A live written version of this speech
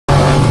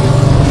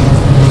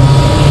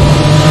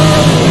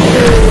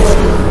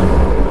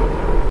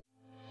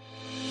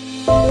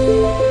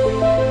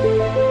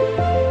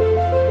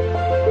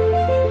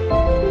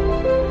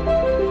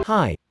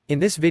In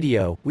this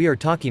video, we are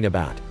talking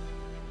about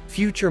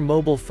future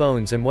mobile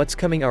phones and what's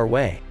coming our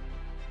way.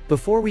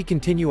 Before we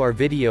continue our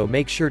video,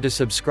 make sure to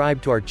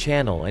subscribe to our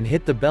channel and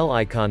hit the bell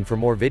icon for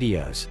more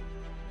videos.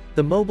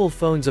 The mobile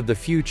phones of the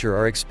future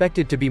are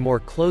expected to be more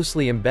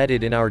closely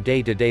embedded in our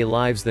day-to-day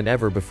lives than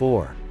ever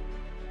before.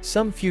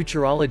 Some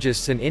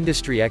futurologists and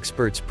industry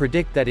experts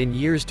predict that in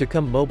years to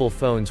come mobile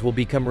phones will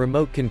become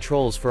remote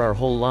controls for our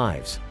whole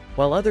lives,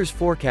 while others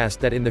forecast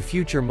that in the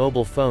future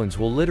mobile phones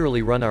will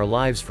literally run our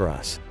lives for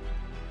us.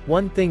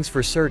 One thing's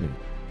for certain: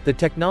 the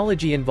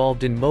technology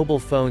involved in mobile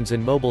phones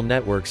and mobile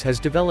networks has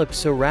developed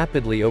so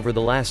rapidly over the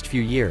last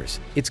few years,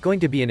 it's going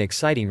to be an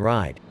exciting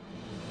ride.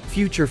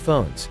 Future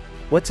phones.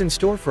 What's in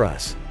store for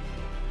us?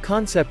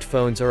 Concept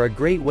phones are a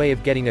great way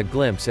of getting a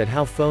glimpse at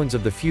how phones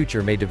of the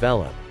future may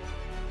develop.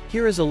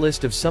 Here is a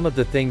list of some of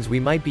the things we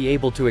might be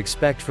able to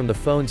expect from the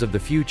phones of the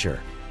future.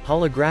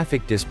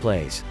 Holographic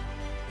displays.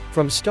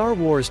 From Star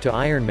Wars to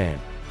Iron Man,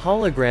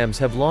 holograms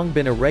have long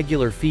been a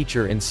regular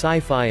feature in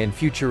sci-fi and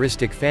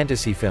futuristic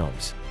fantasy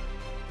films.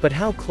 But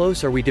how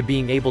close are we to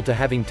being able to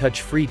having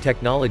touch-free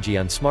technology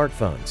on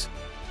smartphones?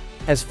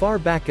 As far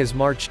back as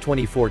March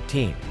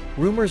 2014,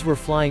 rumors were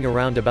flying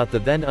around about the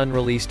then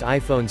unreleased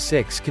iPhone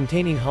 6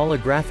 containing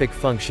holographic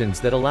functions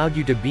that allowed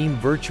you to beam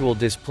virtual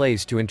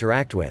displays to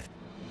interact with.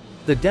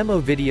 The demo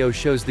video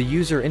shows the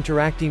user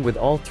interacting with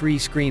all three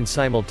screens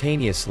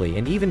simultaneously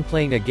and even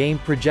playing a game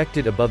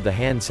projected above the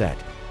handset.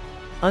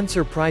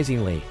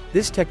 Unsurprisingly,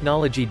 this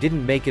technology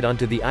didn't make it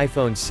onto the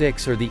iPhone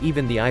 6 or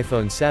even the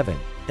iPhone 7,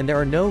 and there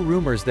are no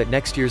rumors that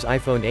next year's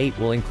iPhone 8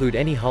 will include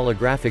any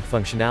holographic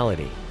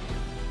functionality.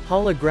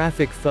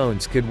 Holographic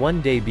phones could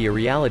one day be a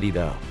reality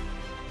though.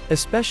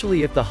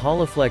 Especially if the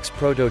HoloFlex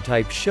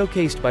prototype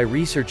showcased by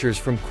researchers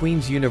from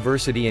Queen's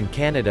University in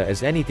Canada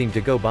is anything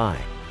to go by.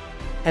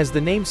 As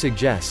the name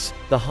suggests,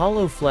 the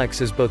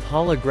HoloFlex is both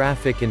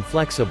holographic and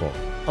flexible,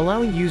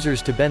 allowing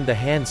users to bend the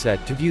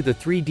handset to view the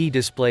 3D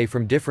display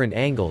from different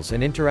angles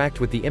and interact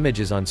with the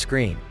images on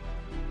screen.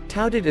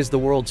 Touted as the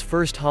world's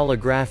first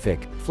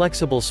holographic,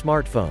 flexible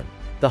smartphone,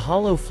 the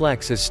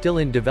HoloFlex is still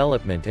in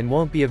development and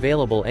won't be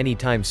available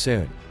anytime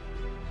soon.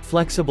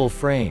 Flexible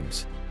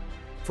frames.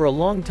 For a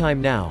long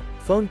time now,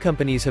 phone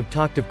companies have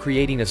talked of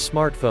creating a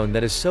smartphone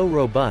that is so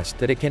robust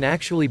that it can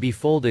actually be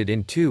folded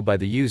in two by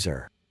the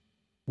user.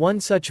 One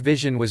such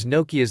vision was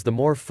Nokia's the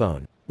Morph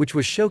phone, which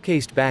was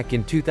showcased back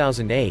in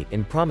 2008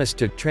 and promised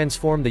to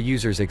transform the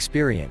user's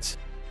experience.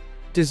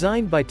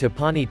 Designed by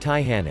Tapani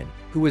Taihanen,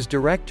 who was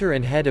director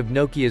and head of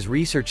Nokia's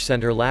Research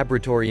Center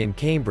laboratory in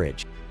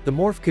Cambridge, the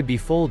Morph could be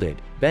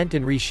folded, bent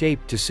and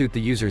reshaped to suit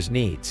the user's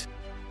needs.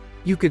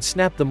 You could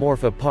snap the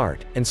Morph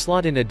apart, and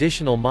slot in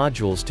additional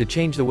modules to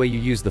change the way you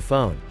use the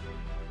phone.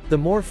 The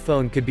Morph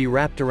phone could be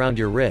wrapped around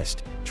your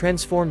wrist,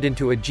 transformed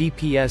into a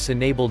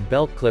GPS-enabled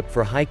belt clip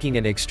for hiking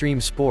and extreme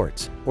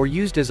sports, or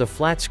used as a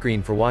flat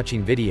screen for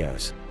watching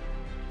videos.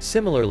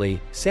 Similarly,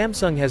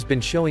 Samsung has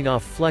been showing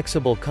off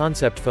flexible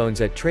concept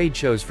phones at trade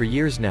shows for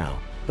years now,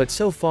 but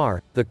so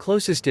far, the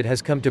closest it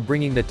has come to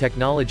bringing the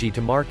technology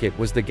to market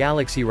was the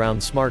Galaxy Round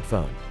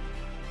smartphone.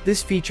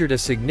 This featured a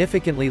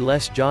significantly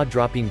less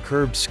jaw-dropping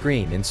curved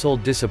screen and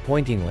sold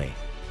disappointingly.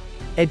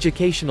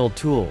 Educational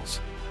tools.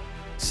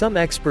 Some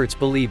experts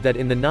believe that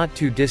in the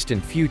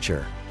not-too-distant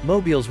future,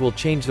 mobiles will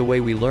change the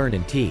way we learn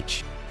and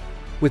teach.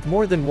 With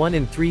more than 1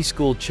 in 3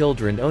 school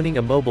children owning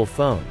a mobile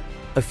phone,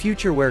 a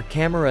future where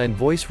camera and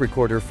voice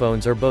recorder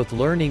phones are both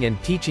learning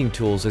and teaching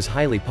tools is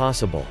highly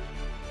possible.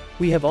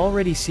 We have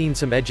already seen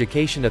some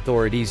education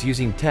authorities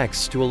using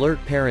texts to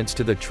alert parents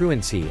to the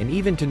truancy and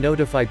even to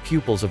notify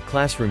pupils of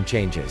classroom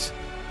changes.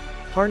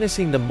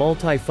 Harnessing the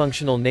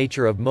multifunctional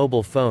nature of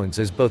mobile phones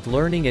as both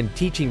learning and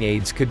teaching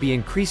aids could be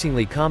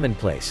increasingly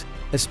commonplace,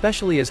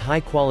 especially as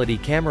high-quality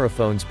camera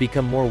phones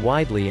become more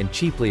widely and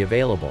cheaply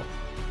available.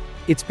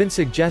 It's been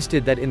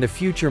suggested that in the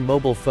future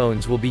mobile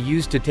phones will be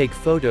used to take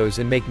photos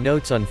and make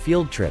notes on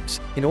field trips,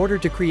 in order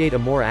to create a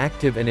more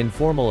active and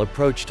informal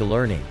approach to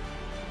learning.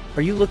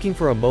 Are you looking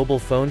for a mobile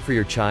phone for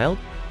your child?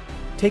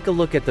 Take a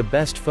look at the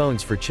best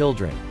phones for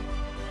children.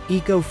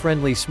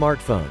 Eco-friendly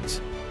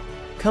smartphones.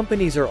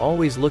 Companies are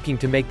always looking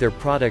to make their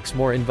products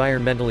more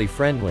environmentally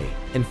friendly,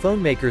 and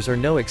phone makers are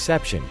no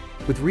exception,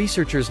 with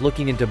researchers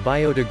looking into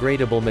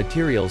biodegradable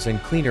materials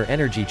and cleaner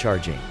energy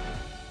charging.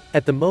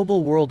 At the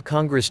Mobile World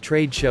Congress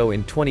trade show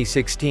in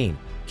 2016,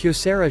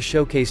 Kyocera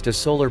showcased a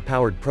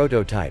solar-powered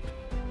prototype.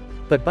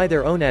 But by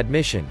their own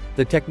admission,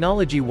 the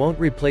technology won't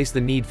replace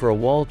the need for a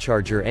wall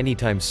charger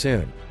anytime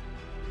soon.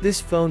 This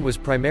phone was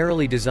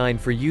primarily designed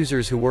for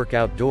users who work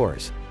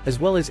outdoors, as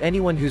well as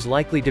anyone who's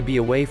likely to be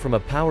away from a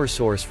power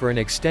source for an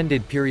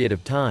extended period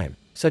of time,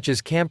 such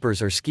as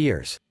campers or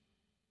skiers.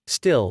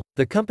 Still,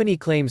 the company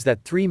claims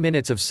that 3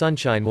 minutes of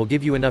sunshine will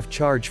give you enough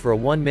charge for a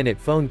 1-minute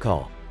phone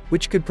call,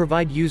 which could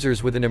provide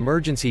users with an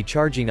emergency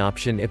charging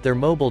option if their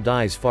mobile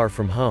dies far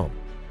from home.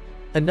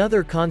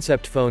 Another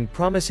concept phone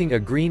promising a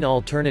green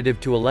alternative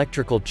to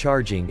electrical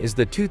charging is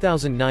the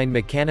 2009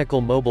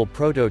 mechanical mobile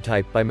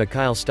prototype by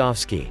Mikhail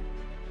Stavsky.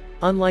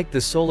 Unlike the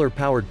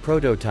solar-powered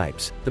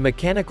prototypes, the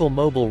mechanical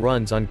mobile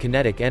runs on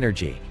kinetic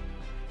energy.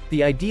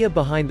 The idea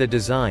behind the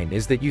design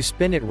is that you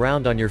spin it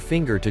round on your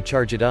finger to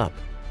charge it up.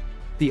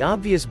 The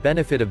obvious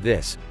benefit of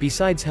this,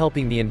 besides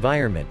helping the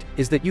environment,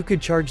 is that you could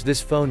charge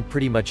this phone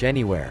pretty much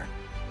anywhere.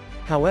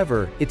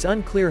 However, it's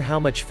unclear how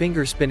much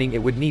finger spinning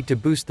it would need to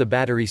boost the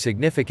battery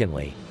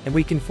significantly, and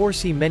we can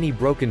foresee many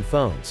broken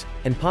phones,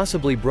 and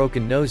possibly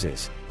broken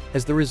noses,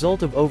 as the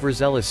result of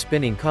overzealous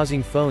spinning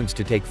causing phones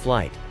to take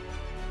flight.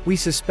 We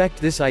suspect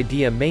this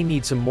idea may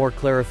need some more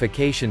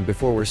clarification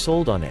before we're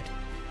sold on it.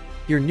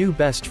 Your new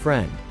best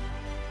friend.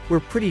 We're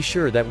pretty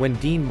sure that when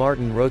Dean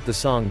Martin wrote the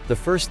song, "The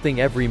First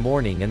Thing Every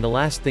Morning and the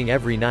Last Thing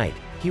Every Night,"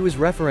 he was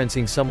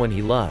referencing someone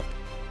he loved.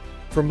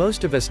 For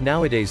most of us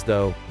nowadays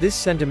though, this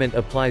sentiment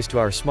applies to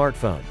our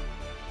smartphone.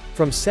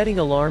 From setting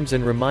alarms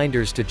and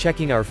reminders to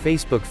checking our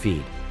Facebook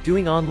feed,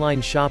 doing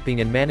online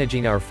shopping and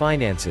managing our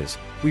finances,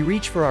 we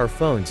reach for our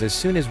phones as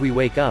soon as we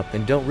wake up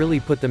and don't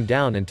really put them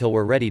down until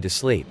we're ready to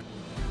sleep.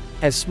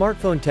 As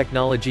smartphone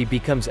technology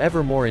becomes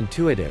ever more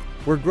intuitive,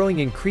 we're growing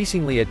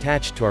increasingly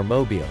attached to our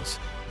mobiles.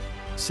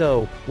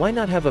 So, why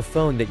not have a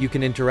phone that you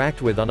can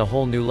interact with on a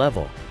whole new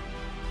level?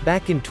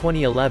 Back in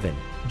 2011,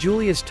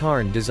 Julius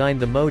Tarn designed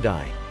the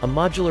Modai, a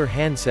modular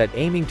handset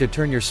aiming to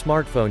turn your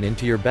smartphone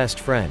into your best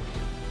friend.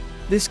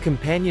 This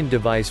companion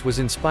device was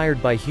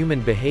inspired by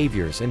human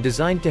behaviors and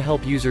designed to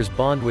help users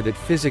bond with it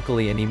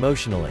physically and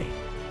emotionally.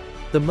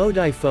 The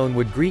Modai phone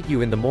would greet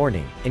you in the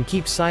morning, and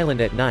keep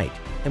silent at night,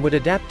 and would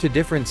adapt to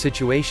different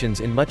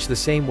situations in much the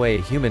same way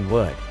a human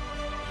would.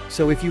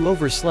 So if you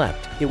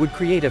overslept, it would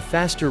create a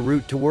faster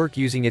route to work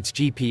using its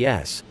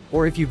GPS,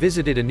 or if you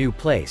visited a new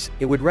place,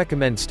 it would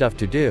recommend stuff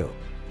to do.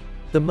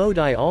 The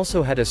Modai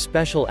also had a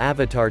special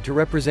avatar to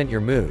represent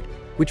your mood,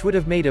 which would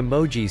have made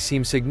emojis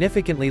seem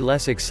significantly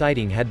less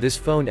exciting had this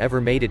phone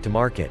ever made it to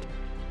market.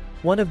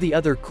 One of the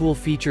other cool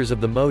features of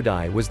the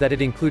Modai was that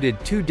it included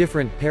two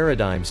different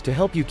paradigms to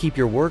help you keep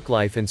your work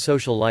life and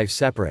social life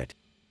separate.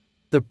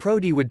 The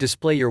Prodi would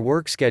display your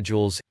work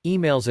schedules,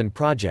 emails and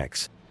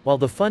projects, while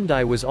the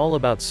Fundai was all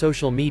about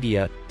social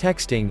media,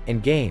 texting,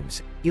 and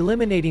games,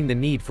 eliminating the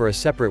need for a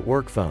separate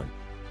work phone.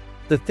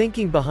 The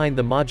thinking behind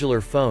the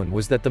modular phone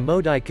was that the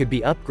Modai could be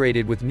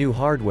upgraded with new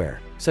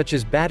hardware, such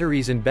as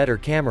batteries and better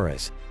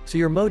cameras, so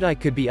your Modai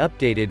could be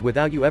updated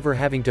without you ever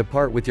having to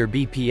part with your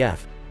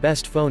BPF,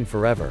 best phone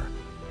forever.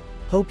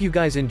 Hope you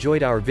guys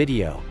enjoyed our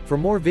video. For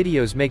more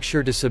videos make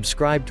sure to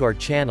subscribe to our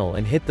channel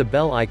and hit the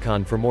bell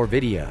icon for more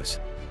videos.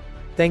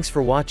 Thanks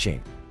for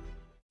watching.